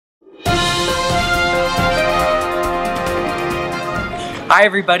Hi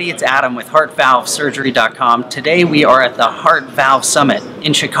everybody, it's Adam with HeartValveSurgery.com. Today we are at the Heart Valve Summit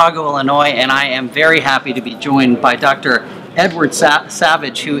in Chicago, Illinois, and I am very happy to be joined by Dr. Edward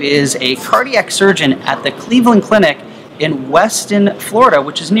Savage, who is a cardiac surgeon at the Cleveland Clinic in Weston, Florida,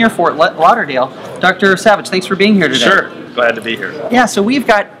 which is near Fort Lauderdale. Dr. Savage, thanks for being here today. Sure, glad to be here. Yeah, so we've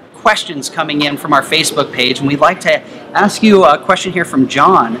got questions coming in from our Facebook page, and we'd like to ask you a question here from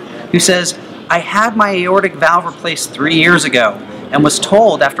John, who says, I had my aortic valve replaced 3 years ago and was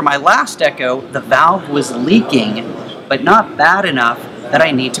told after my last echo the valve was leaking, but not bad enough that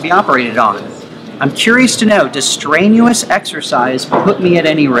I need to be operated on. I'm curious to know, does strenuous exercise put me at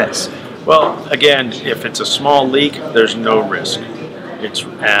any risk? Well, again, if it's a small leak, there's no risk.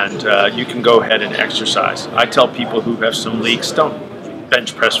 You can go ahead and exercise. I tell people who have some leaks, don't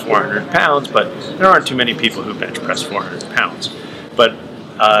bench press 400 pounds, but there aren't too many people who bench press 400 pounds. But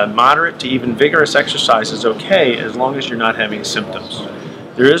moderate to even vigorous exercise is okay as long as you're not having symptoms.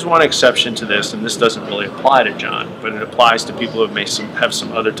 There is one exception to this, and this doesn't really apply to John, but it applies to people who may have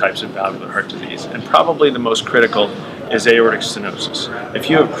some other types of valvular heart disease. And probably the most critical is aortic stenosis. If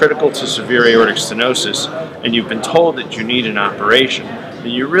you have critical to severe aortic stenosis and you've been told that you need an operation,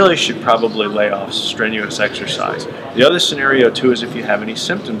 then you really should probably lay off strenuous exercise. The other scenario too is if you have any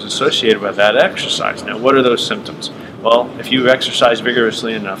symptoms associated with that exercise. Now, what are those symptoms? Well, if you exercise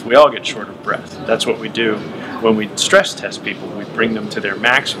vigorously enough, we all get short of breath. That's what we do when we stress test people. We bring them to their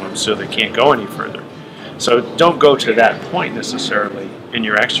maximum so they can't go any further. So don't go to that point necessarily in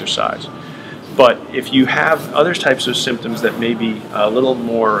your exercise. But if you have other types of symptoms that may be a little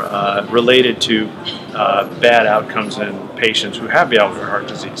more related to bad outcomes in patients who have valvular heart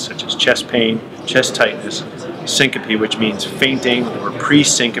disease, such as chest pain, chest tightness, syncope, which means fainting, or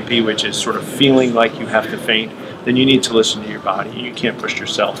pre-syncope, which is sort of feeling like you have to faint, then you need to listen to your body. You can't push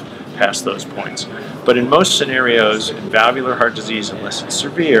yourself past those points. But in most scenarios, in valvular heart disease, unless it's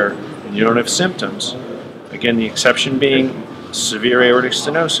severe and you don't have symptoms, again, the exception being severe aortic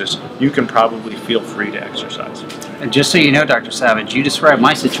stenosis, you can probably feel free to exercise. And just so you know, Dr. Savage, you described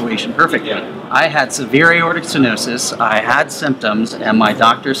my situation perfectly. Yeah. I had severe aortic stenosis, I had symptoms, and my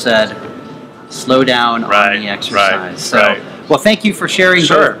doctor said, slow down on the exercise. Well, thank you for sharing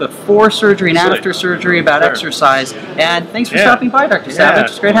both before surgery and after surgery about exercise. And thanks for stopping by, Dr. Savage.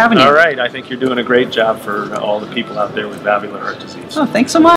 It's great having you. All right. I think you're doing a great job for all the people out there with valvular heart disease. Oh, thanks so much.